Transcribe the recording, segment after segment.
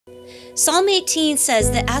Psalm 18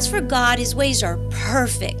 says that as for God, his ways are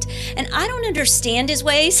perfect. And I don't understand his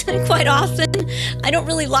ways quite often. I don't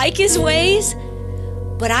really like his ways,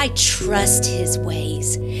 but I trust his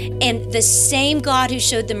ways. And the same God who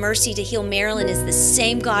showed the mercy to heal Marilyn is the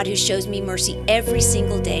same God who shows me mercy every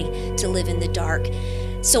single day to live in the dark.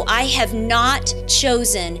 So I have not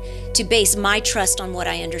chosen to base my trust on what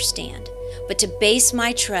I understand, but to base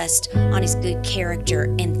my trust on his good character,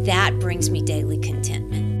 and that brings me daily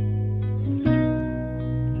contentment.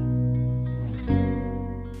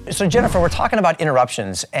 So Jennifer, we're talking about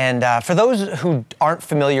interruptions, and for those who aren't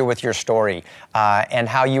familiar with your story and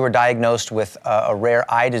how you were diagnosed with a rare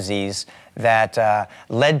eye disease that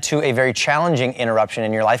led to a very challenging interruption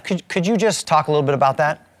in your life, could you just talk a little bit about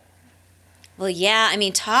that? Well, yeah, I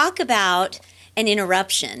mean, talk about an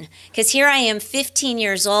interruption, because here I am 15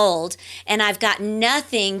 years old and I've got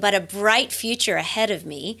nothing but a bright future ahead of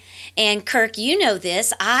me. And Kirk, you know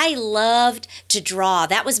this, I loved to draw.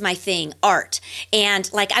 That was my thing, art. And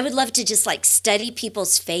like I would love to just like study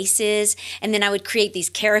people's faces, and then I would create these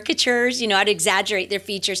caricatures, you know, I'd exaggerate their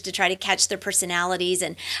features to try to catch their personalities.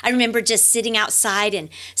 And I remember just sitting outside and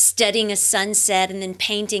studying a sunset and then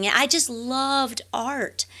painting it. I just loved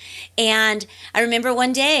art. And I remember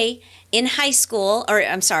one day in high school, or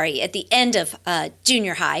I'm sorry, at the end of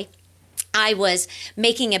junior high, I was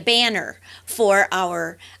making a banner for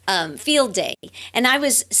our field day. And I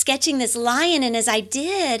was sketching this lion, and as I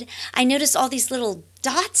did, I noticed all these little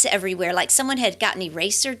dots everywhere, like someone had gotten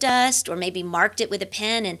eraser dust or maybe marked it with a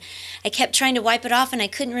pen, and I kept trying to wipe it off and I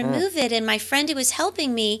couldn't remove it. And my friend who was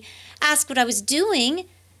helping me asked what I was doing,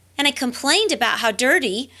 and I complained about how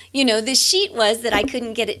dirty, you know, this sheet was that I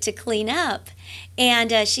couldn't get it to clean up.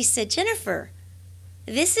 And she said, Jennifer,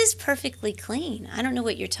 this is perfectly clean. I don't know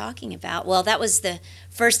what you're talking about. Well, that was the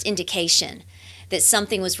first indication that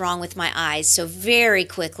something was wrong with my eyes. So very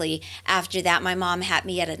quickly after that, my mom had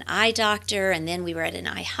me at an eye doctor, and then we were at an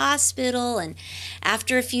eye hospital. And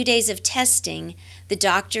after a few days of testing, the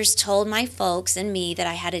doctors told my folks and me that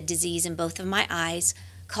I had a disease in both of my eyes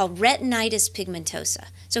called retinitis pigmentosa.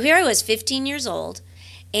 So here I was, 15 years old,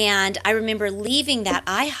 and I remember leaving that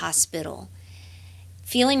eye hospital,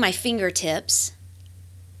 feeling my fingertips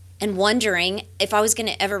and wondering if I was going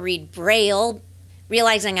to ever read Braille,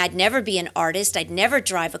 realizing I'd never be an artist, I'd never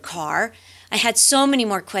drive a car. I had so many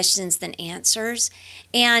more questions than answers.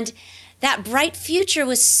 And that bright future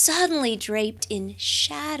was suddenly draped in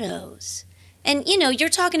shadows. And, you know, you're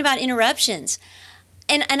talking about interruptions.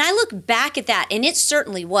 And I look back at that, and it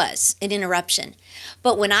certainly was an interruption.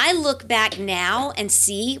 But when I look back now and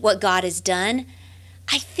see what God has done,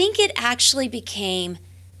 I think it actually became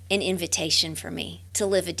an invitation for me to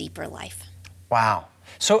live a deeper life. Wow.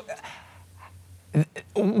 So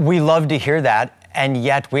we love to hear that, and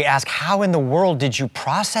yet we ask, how in the world did you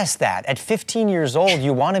process that? At 15 years old,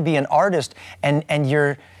 you want to be an artist, and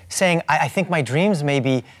you're saying, I think my dreams may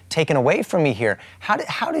be taken away from me here.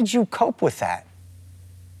 How did you cope with that?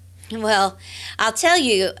 Well, I'll tell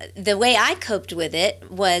you, the way I coped with it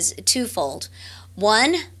was twofold.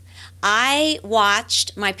 One, I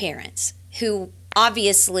watched my parents, who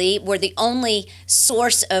obviously were the only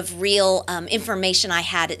source of real information I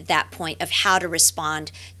had at that point of how to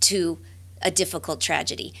respond to a difficult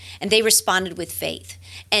tragedy. And they responded with faith.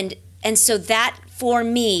 And so that, for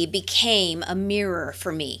me, became a mirror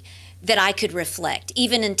for me that I could reflect,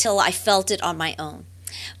 even until I felt it on my own.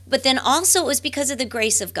 But then also it was because of the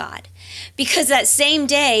grace of God. Because that same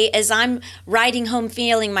day, as I'm riding home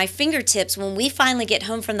feeling my fingertips, when we finally get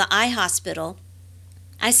home from the eye hospital,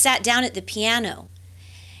 I sat down at the piano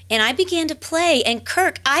and I began to play. And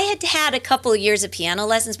Kirk, I had had a couple of years of piano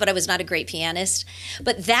lessons, but I was not a great pianist.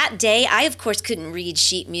 But that day, I of course couldn't read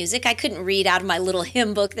sheet music. I couldn't read out of my little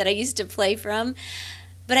hymn book that I used to play from.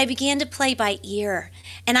 But I began to play by ear.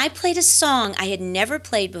 And I played a song I had never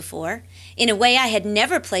played before, in a way I had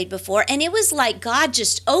never played before. And it was like God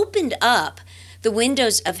just opened up the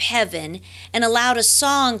windows of heaven and allowed a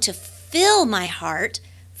song to fill my heart,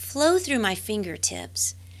 flow through my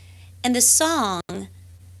fingertips. And the song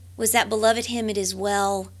was that beloved hymn, It Is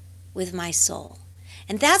Well With My Soul.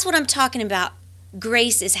 And that's what I'm talking about.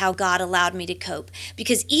 Grace is how God allowed me to cope.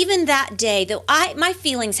 Because even that day, though my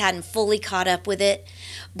feelings hadn't fully caught up with it,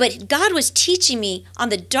 but God was teaching me on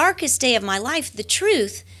the darkest day of my life the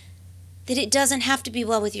truth that it doesn't have to be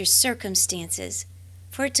well with your circumstances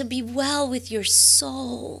for it to be well with your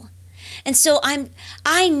soul. And so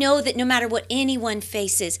I know that no matter what anyone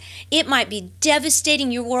faces, it might be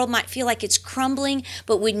devastating. Your world might feel like it's crumbling,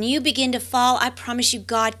 but when you begin to fall, I promise you,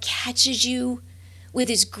 God catches you with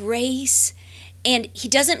his grace And he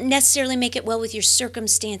doesn't necessarily make it well with your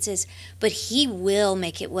circumstances, but he will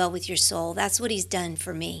make it well with your soul. That's what he's done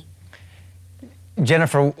for me.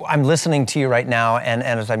 Jennifer, I'm listening to you right now, and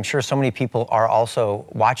as I'm sure so many people are also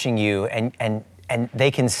watching you, and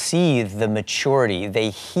they can see the maturity, they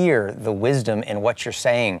hear the wisdom in what you're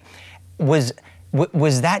saying. Did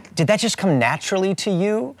that just come naturally to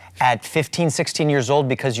you at 15, 16 years old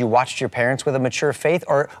because you watched your parents with a mature faith,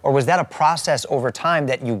 or was that a process over time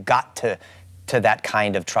that you got to that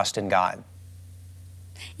kind of trust in God?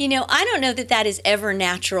 You know, I don't know that that is ever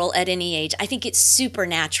natural at any age. I think it's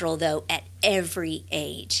supernatural, though, at every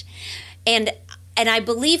age. And I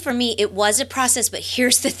believe for me it was a process, but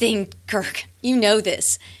here's the thing, Kirk, you know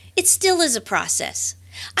this. It still is a process.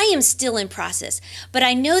 I am still in process, but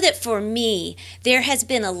I know that for me, there has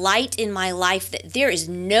been a light in my life that there is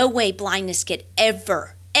no way blindness could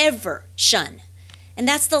ever shun. And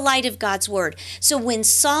that's the light of God's word. So when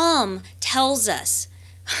Psalm tells us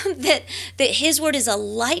that his word is a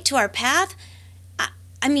light to our path,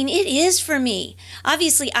 I mean, it is for me.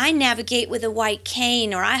 Obviously, I navigate with a white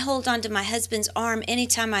cane, or I hold onto my husband's arm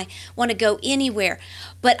anytime I want to go anywhere.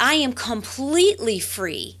 But I am completely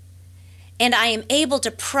free, and I am able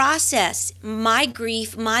to process my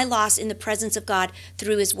grief, my loss in the presence of God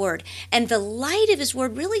through his word. And the light of his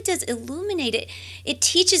word really does illuminate it. It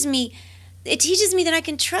teaches me that I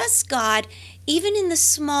can trust God even in the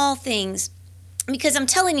small things. Because I'm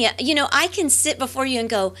telling you, I can sit before you and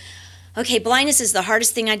go, okay, blindness is the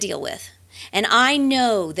hardest thing I deal with. And I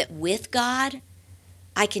know that with God,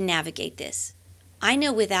 I can navigate this. I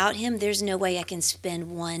know without him, there's no way I can spend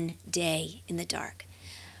one day in the dark.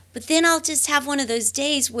 But then I'll just have one of those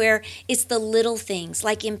days where it's the little things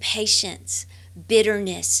like impatience,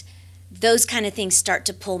 bitterness, those kind of things start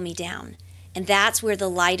to pull me down. And that's where the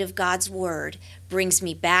light of God's word brings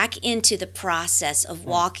me back into the process of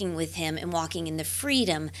walking with him and walking in the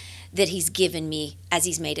freedom that he's given me as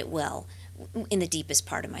he's made it well in the deepest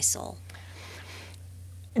part of my soul.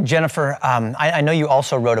 Jennifer, I know you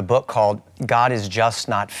also wrote a book called God is Just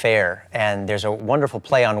Not Fair, and there's a wonderful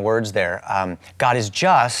play on words there. God is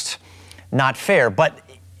just not fair, but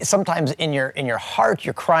sometimes in your heart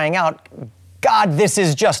you're crying out, God, this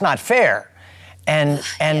is just not fair.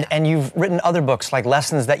 And you've written other books like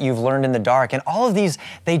Lessons That You've Learned in the Dark, and all of these,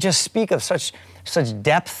 they just speak of such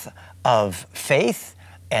depth of faith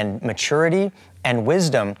and maturity and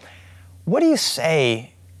wisdom. What do you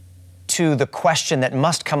say to the question that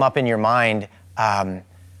must come up in your mind,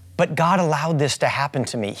 but God allowed this to happen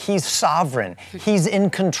to me. He's sovereign. He's in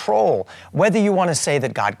control. Whether you want to say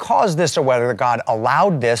that God caused this or whether God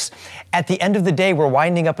allowed this, at the end of the day, we're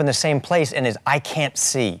winding up in the same place, and I can't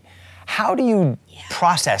see. How do you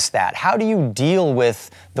process that? How do you deal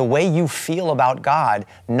with the way you feel about God,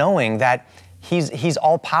 knowing that He's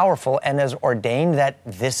all-powerful and has ordained that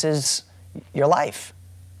this is your life?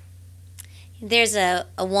 There's a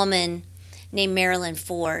woman named Marilyn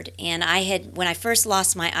Ford, and when I first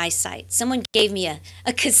lost my eyesight, someone gave me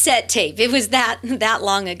a cassette tape. It was that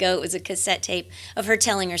long ago. It was a cassette tape of her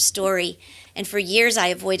telling her story, and for years I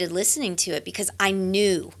avoided listening to it because I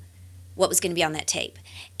knew what was going to be on that tape.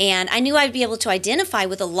 And I knew I'd be able to identify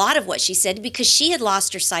with a lot of what she said because she had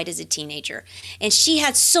lost her sight as a teenager. And she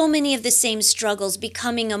had so many of the same struggles,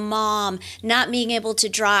 becoming a mom, not being able to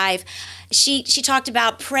drive. She talked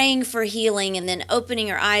about praying for healing and then opening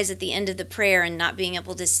her eyes at the end of the prayer and not being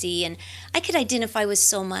able to see. And I could identify with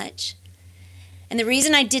so much. And the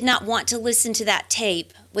reason I did not want to listen to that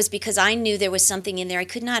tape was because I knew there was something in there I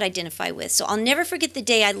could not identify with. So I'll never forget the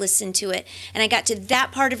day I listened to it. And I got to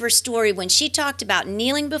that part of her story when she talked about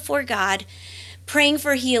kneeling before God, praying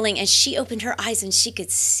for healing, and she opened her eyes and she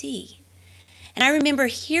could see. And I remember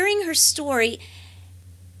hearing her story,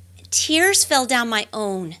 tears fell down my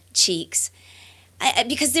own cheeks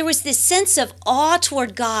because there was this sense of awe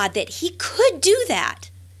toward God that he could do that.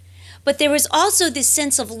 But there was also this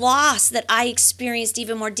sense of loss that I experienced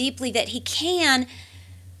even more deeply, that he can,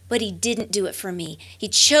 but he didn't do it for me. He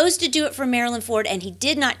chose to do it for Marilyn Ford, and he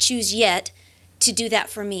did not choose yet to do that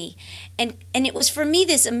for me. And it was for me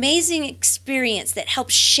this amazing experience that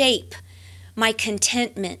helped shape my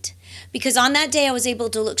contentment, because on that day I was able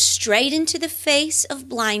to look straight into the face of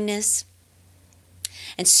blindness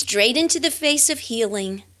and straight into the face of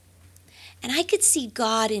healing, and I could see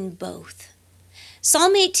God in both.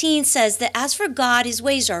 Psalm 18 says that as for God, his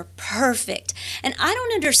ways are perfect. And I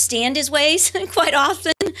don't understand his ways quite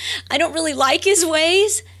often. I don't really like his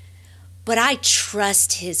ways, but I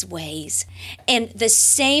trust his ways. And the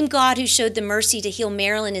same God who showed the mercy to heal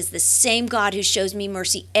Marilyn is the same God who shows me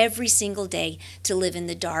mercy every single day to live in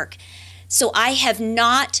the dark. So I have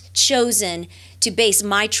not chosen to base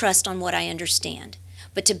my trust on what I understand,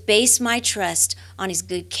 but to base my trust on his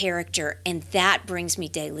good character, and that brings me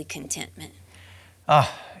daily contentment.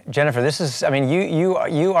 Jennifer, this is, I mean,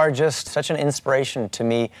 you are just such an inspiration to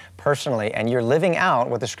me personally, and you're living out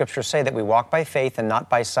what the scriptures say, that we walk by faith and not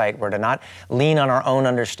by sight. We're to not lean on our own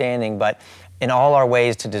understanding, but in all our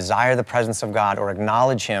ways to desire the presence of God or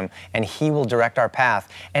acknowledge him, and he will direct our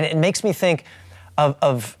path. And it makes me think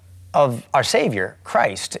of our Savior,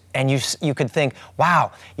 Christ, and you could think,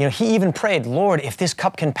 wow, you know, he even prayed, Lord, if this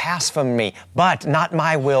cup can pass from me, but not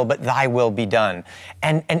my will, but thy will be done.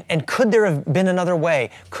 And could there have been another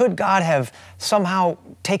way? Could God have somehow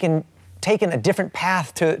taken a different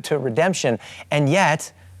path to redemption? And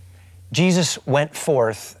yet, Jesus went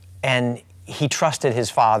forth and he trusted his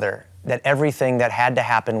Father that everything that had to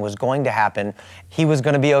happen was going to happen. He was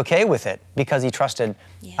going to be okay with it because he trusted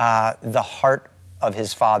the heart of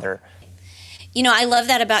his Father. You know, I love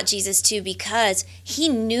that about Jesus too, because he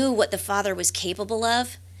knew what the Father was capable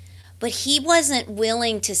of, but he wasn't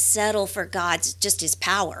willing to settle for just his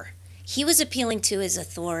power. He was appealing to his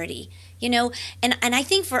authority, you know, and I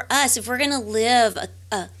think for us, if we're going to live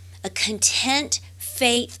a content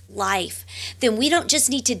faith life, then we don't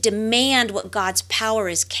just need to demand what God's power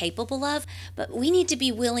is capable of, but we need to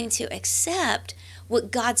be willing to accept what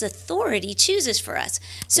God's authority chooses for us.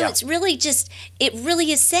 So it's really it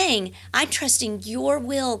really is saying, I trust in your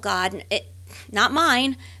will, God, not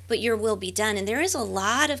mine, but your will be done. And there is a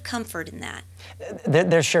lot of comfort in that.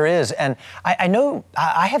 There sure is. And I know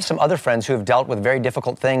I have some other friends who have dealt with very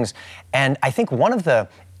difficult things. And I think one of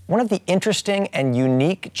the interesting and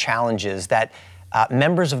unique challenges that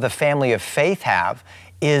members of the family of faith have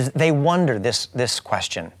is they wonder this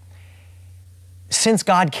question. Since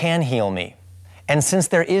God can heal me, and since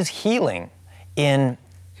there is healing in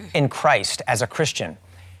Christ as a Christian,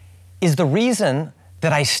 is the reason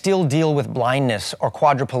that I still deal with blindness or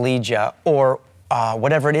quadriplegia or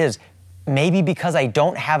whatever it is, maybe because I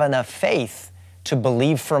don't have enough faith to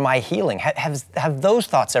believe for my healing? Have those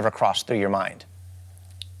thoughts ever crossed through your mind?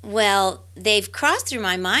 Well, they've crossed through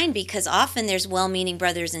my mind because often there's well-meaning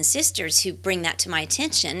brothers and sisters who bring that to my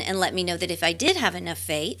attention and let me know that if I did have enough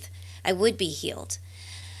faith, I would be healed.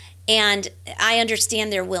 And I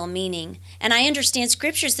understand their well-meaning, and I understand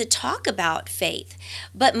scriptures that talk about faith.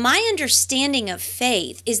 But my understanding of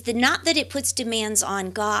faith is not that it puts demands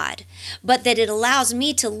on God, but that it allows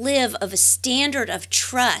me to live of a standard of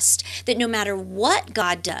trust that no matter what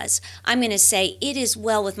God does, I'm going to say, it is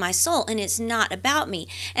well with my soul, and it's not about me.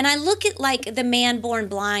 And I look at like the man born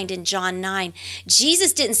blind in John 9.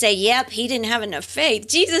 Jesus didn't say, yep, he didn't have enough faith.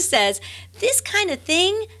 Jesus says, this kind of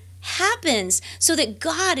thing happens so that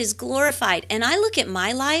God is glorified. And I look at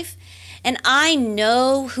my life and I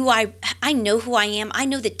know who I am. I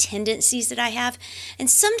know the tendencies that I have. And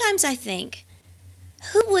sometimes I think,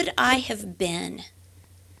 who would I have been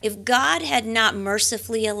if God had not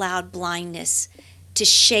mercifully allowed blindness to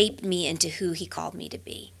shape me into who he called me to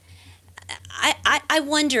be? I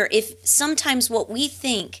wonder if sometimes what we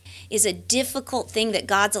think is a difficult thing that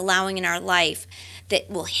God's allowing in our life that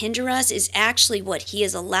will hinder us is actually what he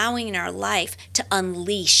is allowing in our life to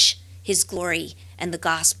unleash his glory and the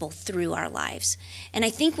gospel through our lives. And I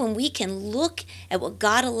think when we can look at what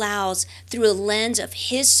God allows through a lens of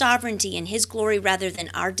his sovereignty and his glory rather than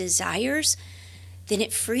our desires, then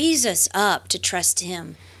it frees us up to trust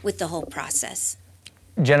him with the whole process.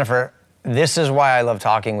 Jennifer, this is why I love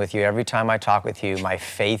talking with you. Every time I talk with you, my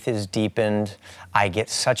faith is deepened. I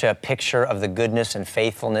get such a picture of the goodness and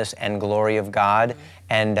faithfulness and glory of God.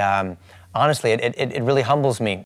 And honestly, it really humbles me